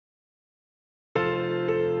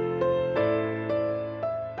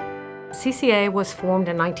CCA was formed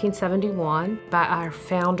in 1971 by our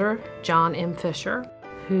founder, John M. Fisher,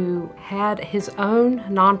 who had his own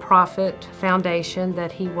nonprofit foundation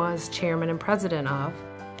that he was chairman and president of.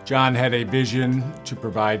 John had a vision to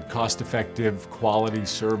provide cost-effective, quality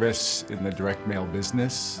service in the direct mail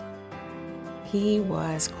business. He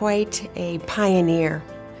was quite a pioneer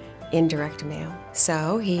in direct mail,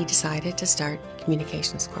 so he decided to start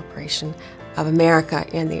Communications Corporation of America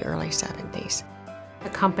in the early 70s. A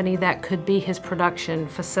company that could be his production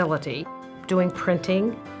facility, doing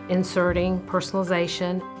printing, inserting,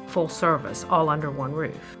 personalization, full service, all under one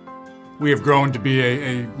roof. We have grown to be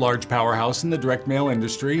a large powerhouse in the direct mail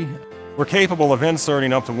industry. We're capable of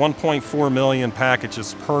inserting up to 1.4 million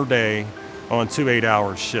packages per day on 2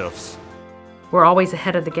 8-hour shifts. We're always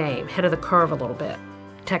ahead of the game, ahead of the curve a little bit.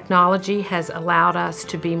 Technology has allowed us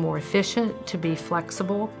to be more efficient, to be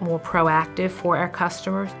flexible, more proactive for our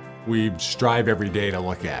customers. We strive every day to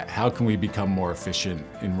look at how can we become more efficient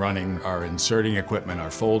in running our inserting equipment,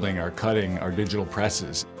 our folding, our cutting, our digital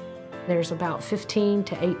presses. There's about 15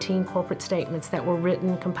 to 18 corporate statements that were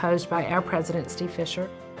written, composed by our president, Steve Fisher.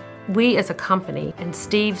 We as a company, and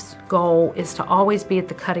Steve's goal is to always be at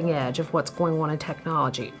the cutting edge of what's going on in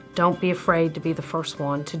technology. Don't be afraid to be the first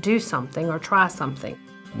one to do something or try something.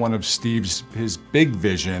 One of his big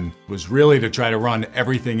vision was really to try to run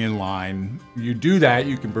everything in line. You do that,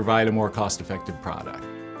 you can provide a more cost-effective product.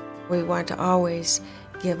 We want to always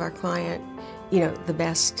give our client, the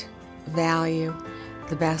best value,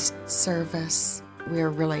 the best service.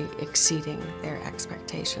 We're really exceeding their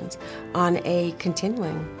expectations on a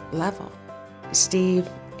continuing level. Steve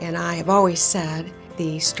and I have always said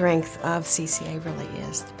the strength of CCA really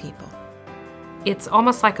is the people. It's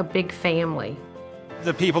almost like a big family.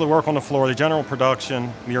 The people that work on the floor, the general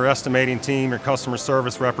production, your estimating team, your customer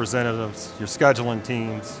service representatives, your scheduling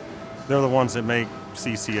teams, they're the ones that make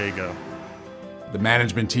CCA go. The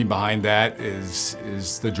management team behind that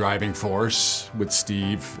is the driving force with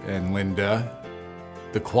Steve and Linda.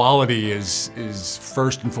 The quality is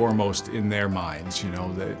first and foremost in their minds.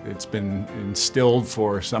 That it's been instilled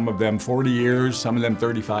for some of them 40 years, some of them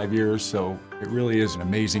 35 years, so it really is an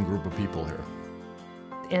amazing group of people here.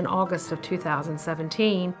 In August of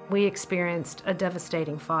 2017, we experienced a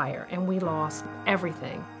devastating fire and we lost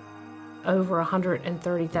everything. Over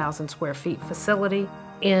 130,000 square feet facility.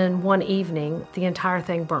 In one evening, the entire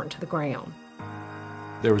thing burnt to the ground.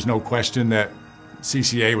 There was no question that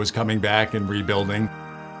CCA was coming back and rebuilding.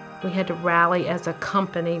 We had to rally as a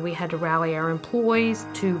company, we had to rally our employees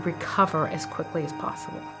to recover as quickly as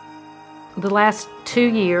possible. The last 2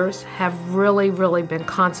 years have really been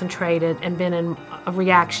concentrated and been in a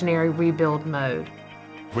reactionary rebuild mode.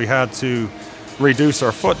 We had to reduce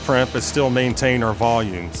our footprint but still maintain our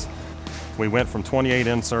volumes. We went from 28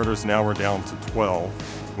 inserters, now we're down to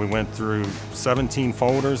 12. We went through 17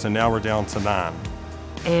 folders and now we're down to 9.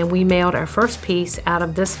 And we mailed our first piece out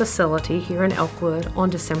of this facility here in Elkwood on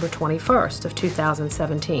December 21st of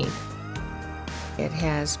 2017. It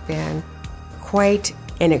has been quite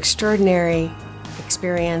an extraordinary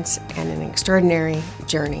experience and an extraordinary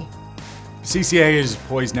journey. CCA is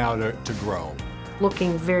poised now to grow.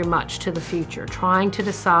 Looking very much to the future, trying to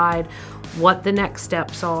decide what the next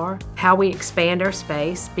steps are, how we expand our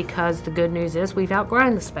space, because the good news is we've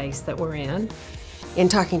outgrown the space that we're in. In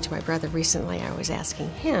talking to my brother recently, I was asking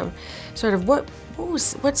him sort of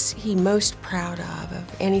what's he most proud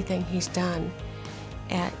of anything he's done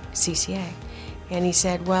at CCA. And he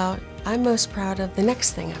said, well, I'm most proud of the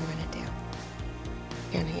next thing I'm going to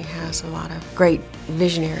do. And he has a lot of great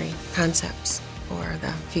visionary concepts for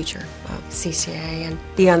the future of CCA and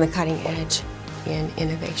be on the cutting edge in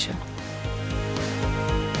innovation.